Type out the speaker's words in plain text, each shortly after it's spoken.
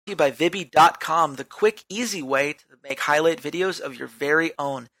to you by Vibi.com, the quick, easy way to make highlight videos of your very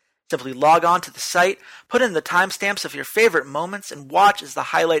own. Simply log on to the site, put in the timestamps of your favorite moments, and watch as the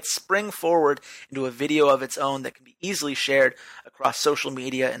highlights spring forward into a video of its own that can be easily shared across social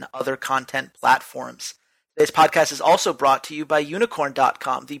media and other content platforms. Today's podcast is also brought to you by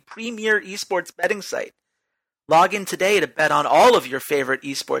Unicorn.com, the premier esports betting site. Log in today to bet on all of your favorite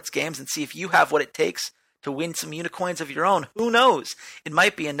esports games and see if you have what it takes to win some unicorns of your own. Who knows? It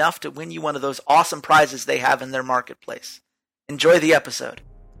might be enough to win you one of those awesome prizes they have in their marketplace. Enjoy the episode.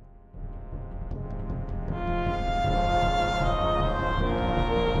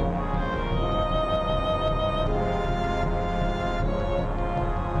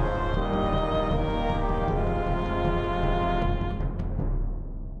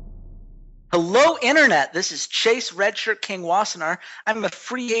 Hello, Internet. This is Chase Redshirt King Wassenaar. I'm a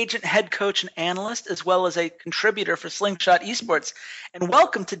free agent, head coach, and analyst, as well as a contributor for Slingshot Esports. And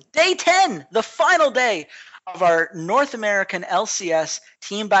welcome to Day 10, the final day of our North American LCS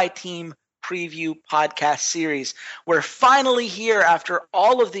team-by-team preview podcast series. We're finally here after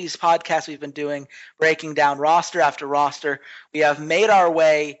all of these podcasts we've been doing, breaking down roster after roster. We have made our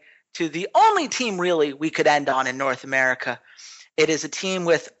way to the only team, really, we could end on in North America. It is a team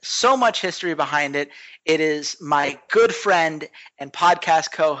with so much history behind it. It is my good friend and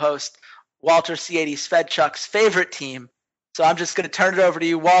podcast co-host, Walter C80 Svedchuk's favorite team. So I'm just going to turn it over to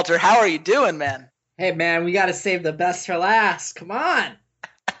you, Walter. How are you doing, man? Hey, man, we got to save the best for last. Come on.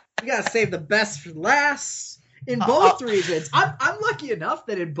 We got to save the best for last in both regions. I'm lucky enough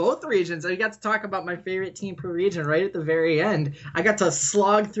that in both regions, I got to talk about my favorite team per region right at the very end. I got to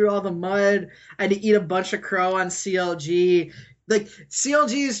slog through all the mud. I had to eat a bunch of crow on CLG. Like,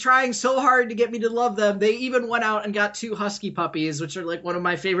 CLG is trying so hard to get me to love them. They even went out and got 2 husky puppies, which are like one of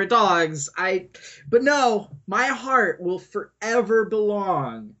my favorite dogs. But no, my heart will forever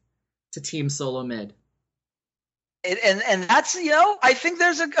belong to Team SoloMid. And that's, I think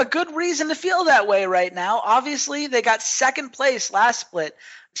there's a good reason to feel that way right now. Obviously, they got second place last split.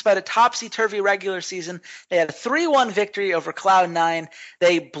 Despite a topsy-turvy regular season, they had a 3-1 victory over Cloud9.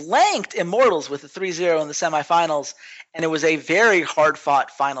 They blanked Immortals with a 3-0 in the semifinals, and it was a very hard-fought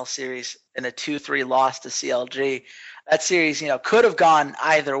final series in a 2-3 loss to CLG. That series, could have gone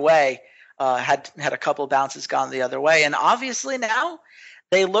either way, had a couple bounces gone the other way. And obviously now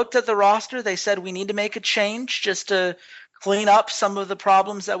they looked at the roster. They said, we need to make a change just to clean up some of the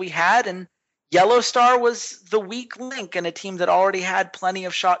problems that we had, and Yellow Star was the weak link in a team that already had plenty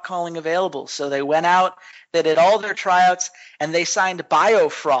of shot calling available. So they went out, they did all their tryouts, and they signed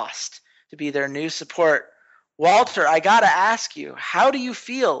Biofrost to be their new support. Walter, I got to ask you, how do you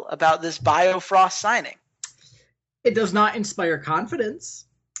feel about this Biofrost signing? It does not inspire confidence,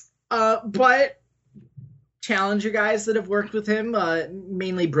 but challenger guys that have worked with him,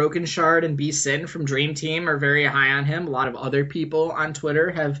 mainly Broken Shard and B Sin from Dream Team, are very high on him. A lot of other people on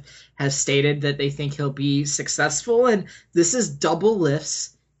Twitter have stated that they think he'll be successful, and this is Double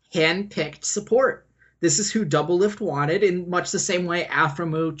Lift's hand-picked support. This is who Double Lift wanted, in much the same way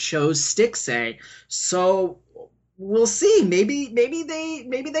Aframu chose Stixxay. So we'll see. Maybe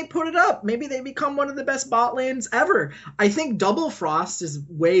they put it up. Maybe they become one of the best bot lanes ever. I think Double Frost is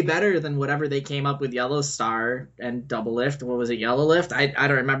way better than whatever they came up with Yellow Star and Double Lift. What was it, Yellow Lift? I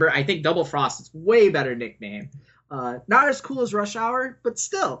don't remember. I think Double Frost is way better nickname. Not as cool as Rush Hour, but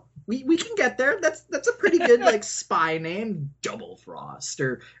still, we can get there. That's a pretty good spy name, Double Frost,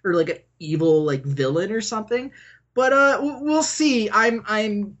 or like an evil villain or something. But we'll see.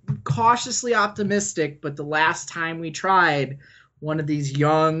 I'm cautiously optimistic, but the last time we tried one of these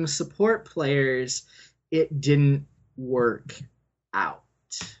young support players, it didn't work out.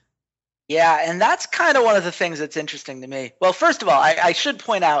 Yeah, and that's kind of one of the things that's interesting to me. Well, first of all, I should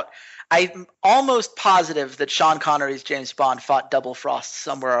point out, I'm almost positive that Sean Connery's James Bond fought Double Frost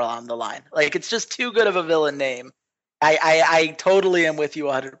somewhere along the line. It's just too good of a villain name. I totally am with you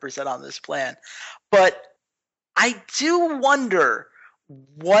 100% on this plan. But I do wonder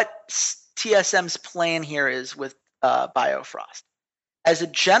what TSM's plan here is with Biofrost. As a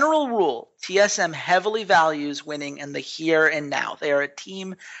general rule, TSM heavily values winning in the here and now. They are a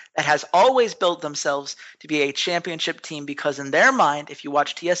team that has always built themselves to be a championship team because in their mind, if you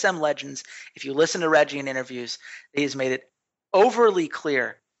watch TSM Legends, if you listen to Reggie in interviews, he has made it overly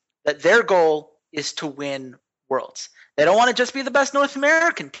clear that their goal is to win Worlds. They don't want to just be the best North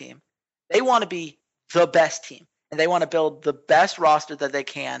American team. They want to be the best team, and they want to build the best roster that they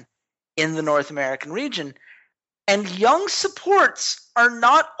can in the North American region. And young supports are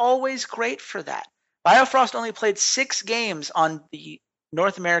not always great for that. Biofrost only played 6 games on the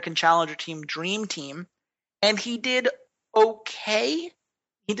North American Challenger Team Dream Team, and he did okay.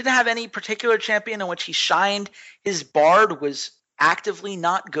 he didn't have any particular champion in which he shined. His Bard was actively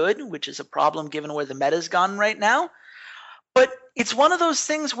not good, which is a problem given where the meta's gone right now. But it's one of those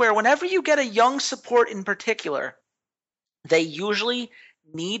things where whenever you get a young support in particular, they usually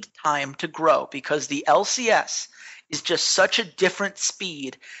need time to grow because the LCS is just such a different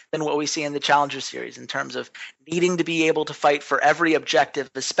speed than what we see in the Challenger Series in terms of needing to be able to fight for every objective,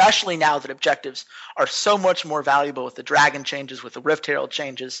 especially now that objectives are so much more valuable with the Dragon changes, with the Rift Herald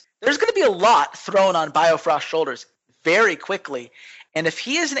changes. There's going to be a lot thrown on Biofrost's shoulders very quickly. And if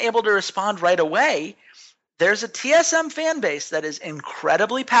he isn't able to respond right away, there's a TSM fan base that is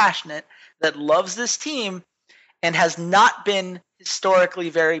incredibly passionate, that loves this team, and has not been historically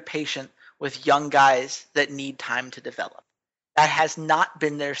very patient with young guys that need time to develop. That has not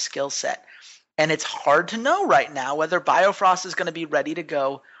been their skill set. And it's hard to know right now whether Biofrost is going to be ready to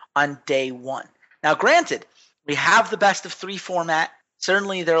go on day one. Now, granted, we have the best of 3 format.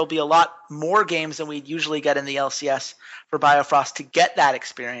 Certainly there will be a lot more games than we'd usually get in the LCS for Biofrost to get that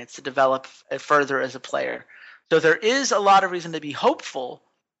experience, to develop further as a player. So there is a lot of reason to be hopeful,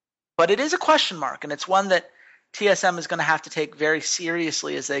 but it is a question mark, and it's one that TSM is going to have to take very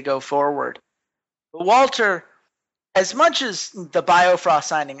seriously as they go forward. But Walter, as much as the Biofrost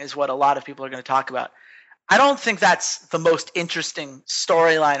signing is what a lot of people are going to talk about, I don't think that's the most interesting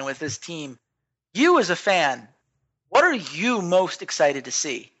storyline with this team. You as a fan, what are you most excited to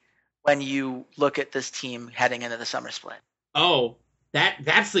see when you look at this team heading into the summer split? Oh,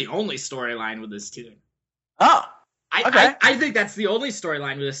 that's the only storyline with this team. Oh, okay. I think that's the only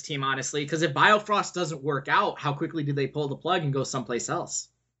storyline with this team, honestly, because if Biofrost doesn't work out, how quickly do they pull the plug and go someplace else?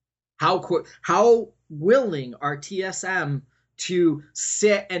 How willing are TSM to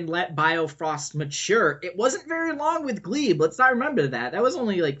sit and let Biofrost mature? It wasn't very long with Glebe. Let's not remember that. That was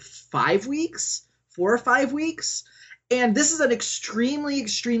only like 5 weeks, 4 or 5 weeks. And this is an extremely,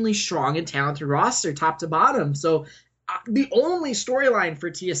 extremely strong and talented roster, top to bottom. So the only storyline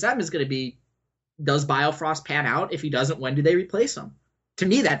for TSM is going to be, does Biofrost pan out? If he doesn't, when do they replace him? To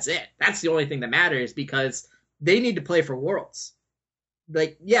me, that's it. That's the only thing that matters, because they need to play for Worlds.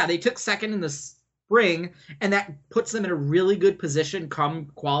 Like, yeah, they took second in the spring, and that puts them in a really good position come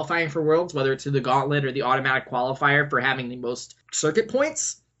qualifying for Worlds, whether it's through the Gauntlet or the automatic qualifier for having the most circuit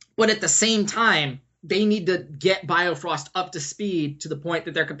points. But at the same time, they need to get Biofrost up to speed to the point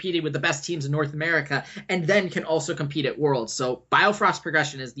that they're competing with the best teams in North America, and then can also compete at Worlds. So Biofrost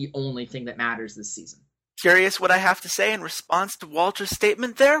progression is the only thing that matters this season. Curious what I have to say in response to Walter's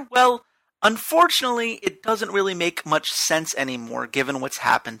statement there? Well, unfortunately, it doesn't really make much sense anymore given what's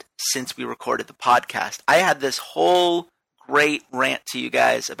happened since we recorded the podcast. I had this whole great rant to you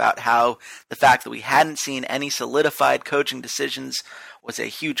guys about how the fact that we hadn't seen any solidified coaching decisions was a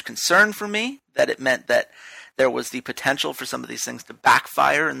huge concern for me, that it meant that there was the potential for some of these things to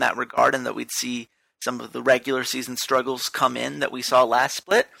backfire in that regard, and that we'd see some of the regular season struggles come in that we saw last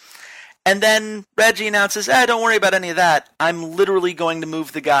split. And then Reggie announces, don't worry about any of that. I'm literally going to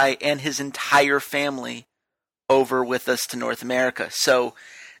move the guy and his entire family over with us to North America. So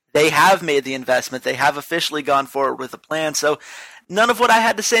they have made the investment. They have officially gone forward with a plan. So none of what I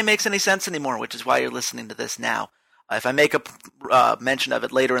had to say makes any sense anymore, which is why you're listening to this now. If I make a mention of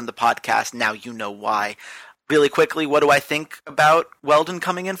it later in the podcast, now you know why. Really quickly, what do I think about Weldon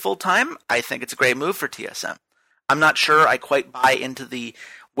coming in full-time? I think it's a great move for TSM. I'm not sure I quite buy into the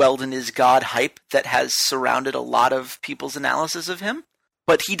Weldon is God hype that has surrounded a lot of people's analysis of him,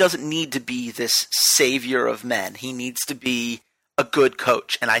 but he doesn't need to be this savior of men. He needs to be a good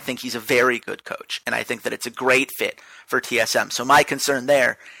coach, and I think he's a very good coach, and I think that it's a great fit for TSM. So my concern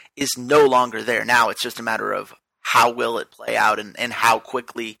there is no longer there. Now it's just a matter of how will it play out, and how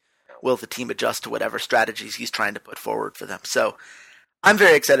quickly will the team adjust to whatever strategies he's trying to put forward for them. So I'm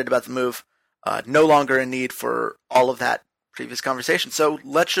very excited about the move. No longer a need for all of that previous conversation. So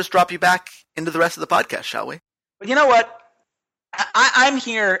let's just drop you back into the rest of the podcast, shall we? But you know what? I'm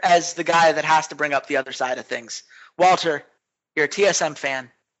here as the guy that has to bring up the other side of things. Walter, you're a TSM fan.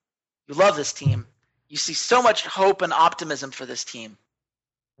 You love this team. You see so much hope and optimism for this team.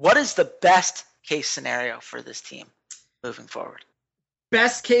 What is the best case scenario for this team moving forward?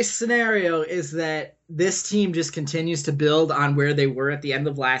 Best case scenario is that this team just continues to build on where they were at the end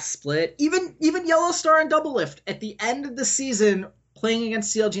of last split. Even Yellow Star and Double Lift at the end of the season, playing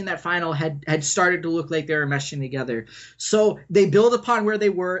against CLG in that final, had started to look like they were meshing together. So they build upon where they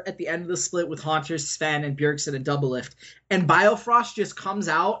were at the end of the split with Haunters, Sven, and Bjergsen and Double Lift. And Biofrost just comes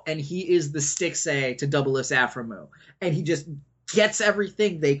out, and he is the Stixxay to Double Lift's Aframu. And he just gets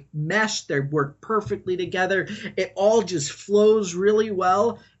everything. They mesh. They work perfectly together. It all just flows really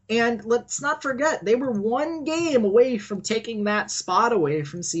well. And let's not forget, they were one game away from taking that spot away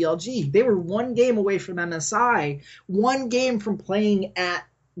from CLG. They were one game away from MSI, one game from playing at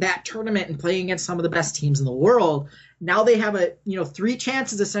that tournament and playing against some of the best teams in the world. Now they have three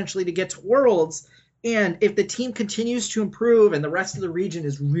chances essentially to get to Worlds. And if the team continues to improve and the rest of the region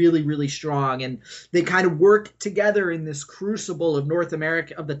is really, really strong and they kind of work together in this crucible of North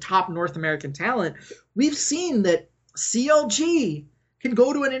America, of the top North American talent, we've seen that CLG can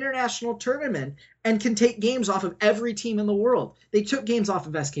go to an international tournament and can take games off of every team in the world. They took games off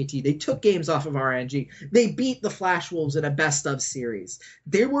of SKT. They took games off of RNG. They beat the Flash Wolves in a best of series.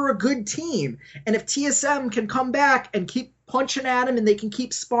 They were a good team. And if TSM can come back and keep punching at them and they can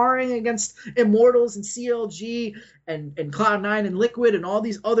keep sparring against Immortals and CLG and Cloud9 and Liquid and all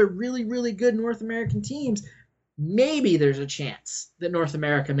these other really, really good North American teams, maybe there's a chance that North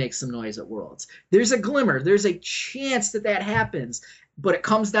America makes some noise at Worlds. There's a glimmer. There's a chance that that happens. But it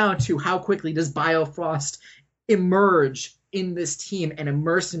comes down to how quickly does Biofrost emerge in this team and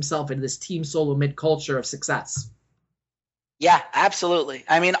immerse himself in this team SoloMid culture of success. Yeah, absolutely.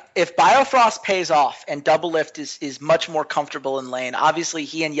 I mean, if Biofrost pays off and Doublelift is much more comfortable in lane, obviously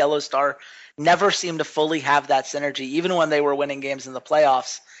he and Yellowstar never seem to fully have that synergy, even when they were winning games in the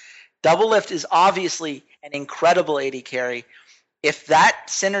playoffs. Doublelift is obviously an incredible AD carry. If that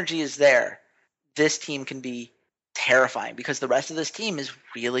synergy is there, this team can be terrifying because the rest of this team is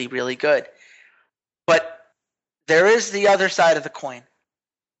really, really good. But there is the other side of the coin,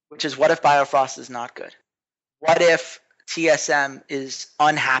 which is what if Biofrost is not good? What if TSM is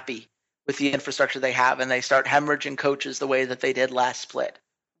unhappy with the infrastructure they have and they start hemorrhaging coaches the way that they did last split?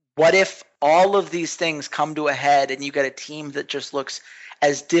 What if all of these things come to a head and you get a team that just looks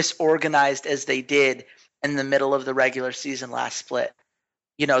as disorganized as they did in the middle of the regular season last split?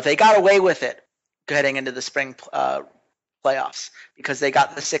 They got away with it heading into the spring playoffs because they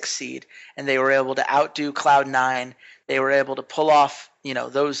got the 6th seed and they were able to outdo Cloud9. They were able to pull off,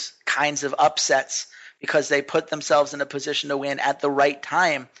 those kinds of upsets because they put themselves in a position to win at the right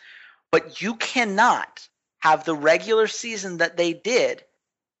time. But you cannot have the regular season that they did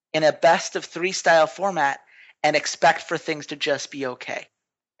in a best of 3 style format and expect for things to just be okay.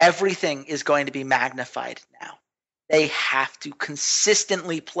 Everything is going to be magnified now. They have to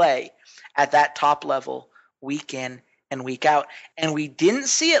consistently play at that top level week in and week out. And we didn't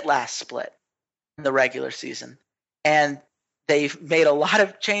see it last split in the regular season. And they've made a lot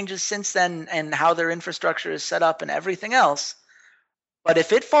of changes since then and how their infrastructure is set up and everything else. But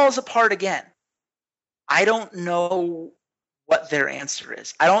if it falls apart again, I don't know what their answer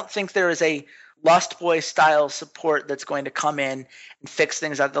is. I don't think there is a Lust Boy style support that's going to come in and fix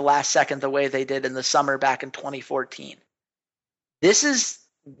things at the last second the way they did in the summer back in 2014. This is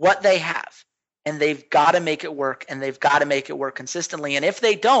what they have, and they've got to make it work, and they've got to make it work consistently. And if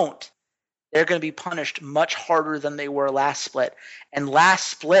they don't, they're going to be punished much harder than they were last split. And last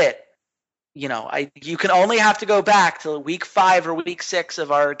split, you can only have to go back to week 5 or week 6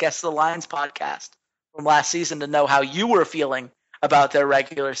 of our Guess the Lines podcast from last season to know how you were feeling about their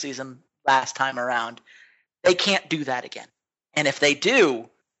regular season last time around. They can't do that again. And if they do,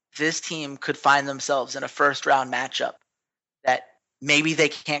 this team could find themselves in a first round matchup that maybe they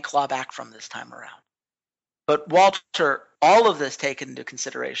can't claw back from this time around. But Walter, all of this taken into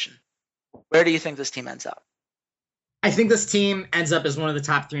consideration, where do you think this team ends up? I think this team ends up as one of the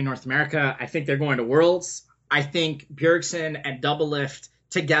top 3 in North America. I think they're going to Worlds. I think Bjergsen and Doublelift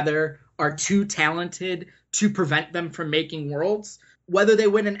together are too talented to prevent them from making Worlds. Whether they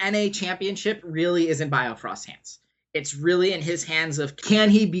win an NA championship really is in Biofrost's hands. It's really in his hands of, can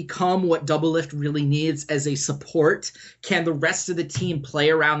he become what Doublelift really needs as a support? Can the rest of the team play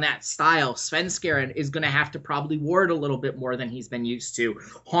around that style? Svenskeren is going to have to probably ward a little bit more than he's been used to.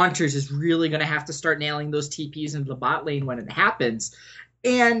 Haunters is really going to have to start nailing those TPs into the bot lane when it happens.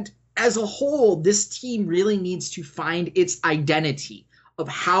 And as a whole, this team really needs to find its identity of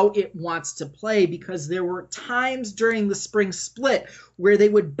how it wants to play, because there were times during the spring split where they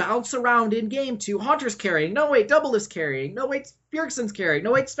would bounce around in game to Hunter's carrying, no wait, Doublelift's carrying, no wait, Bjergsen's carrying,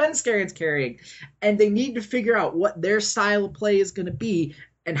 no wait, Svenskeren's carrying, and they need to figure out what their style of play is going to be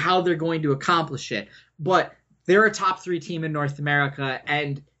and how they're going to accomplish it. But they're a top 3 team in North America,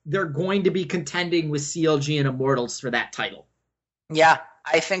 and they're going to be contending with CLG and Immortals for that title. Yeah,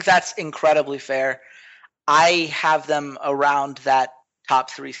 I think that's incredibly fair. I have them around that top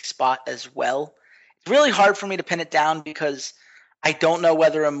 3 spot as well. It's really hard for me to pin it down because I don't know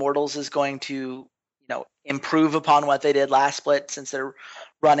whether Immortals is going to, improve upon what they did last split since they're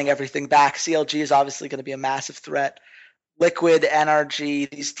running everything back. CLG is obviously going to be a massive threat. Liquid, NRG,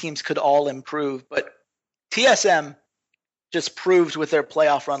 these teams could all improve, but TSM just proved with their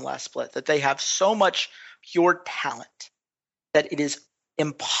playoff run last split that they have so much pure talent that it is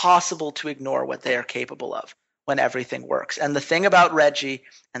impossible to ignore what they are capable of when everything works. And the thing about Reggie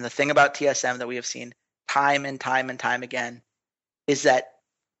and the thing about TSM that we have seen time and time and time again is that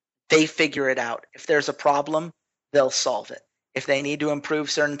they figure it out. If there's a problem, they'll solve it. If they need to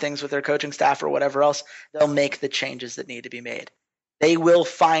improve certain things with their coaching staff or whatever else, they'll make the changes that need to be made. They will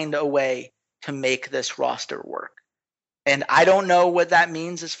find a way to make this roster work. And I don't know what that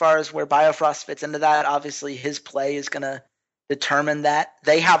means as far as where Biofrost fits into that. Obviously, his play is going to determine that.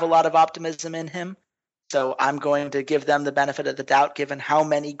 They have a lot of optimism in him. So I'm going to give them the benefit of the doubt, given how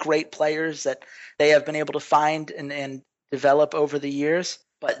many great players that they have been able to find and develop over the years.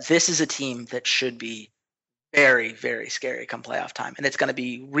 But this is a team that should be very, very scary come playoff time. And it's going to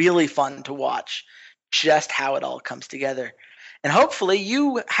be really fun to watch just how it all comes together. And hopefully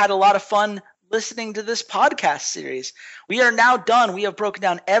you had a lot of fun listening to this podcast series. We are now done. We have broken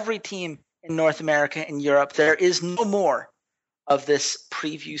down every team in North America and Europe. There is no more of this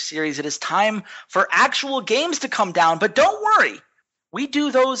preview series. It is time for actual games to come down. But don't worry, we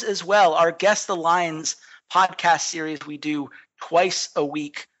do those as well. Our Guess the Lines podcast series we do twice a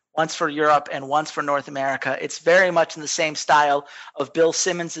week, once for Europe and once for North America. It's very much in the same style of Bill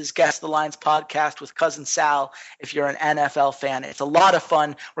Simmons's Guess the Lines podcast with Cousin Sal. If you're an NFL fan, it's a lot of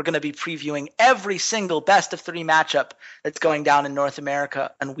fun. We're going to be previewing every single best of 3 matchup that's going down in North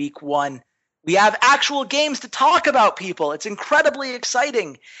America on week 1. We have actual games to talk about, people. It's incredibly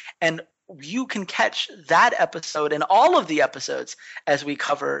exciting. And you can catch that episode and all of the episodes as we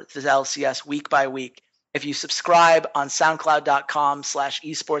cover the LCS week by week. If you subscribe on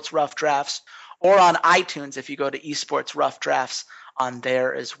soundcloud.com/esportsroughdrafts or on iTunes, if you go to esports rough drafts on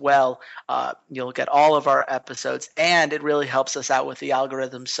there as well, you'll get all of our episodes, and it really helps us out with the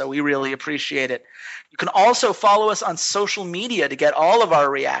algorithm, so we really appreciate it. You can also follow us on social media to get all of our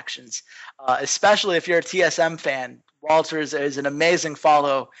reactions, especially if you're a TSM fan. Walter is an amazing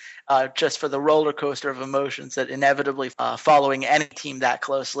follow just for the roller coaster of emotions that inevitably following any team that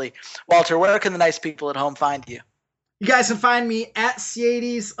closely. Walter, where can the nice people at home find you? You guys can find me at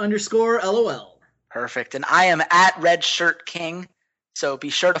Ciades_LOL. Perfect. And I am at Red Shirt King. So be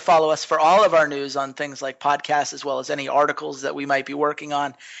sure to follow us for all of our news on things like podcasts as well as any articles that we might be working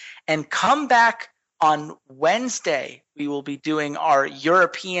on. And come back on Wednesday. We will be doing our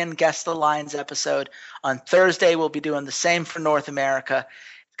European Guess the Lines episode. On Thursday, we'll be doing the same for North America.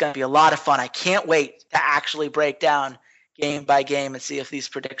 It's going to be a lot of fun. I can't wait to actually break down game by game and see if these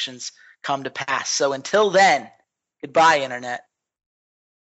predictions come to pass. So until then, goodbye, Internet.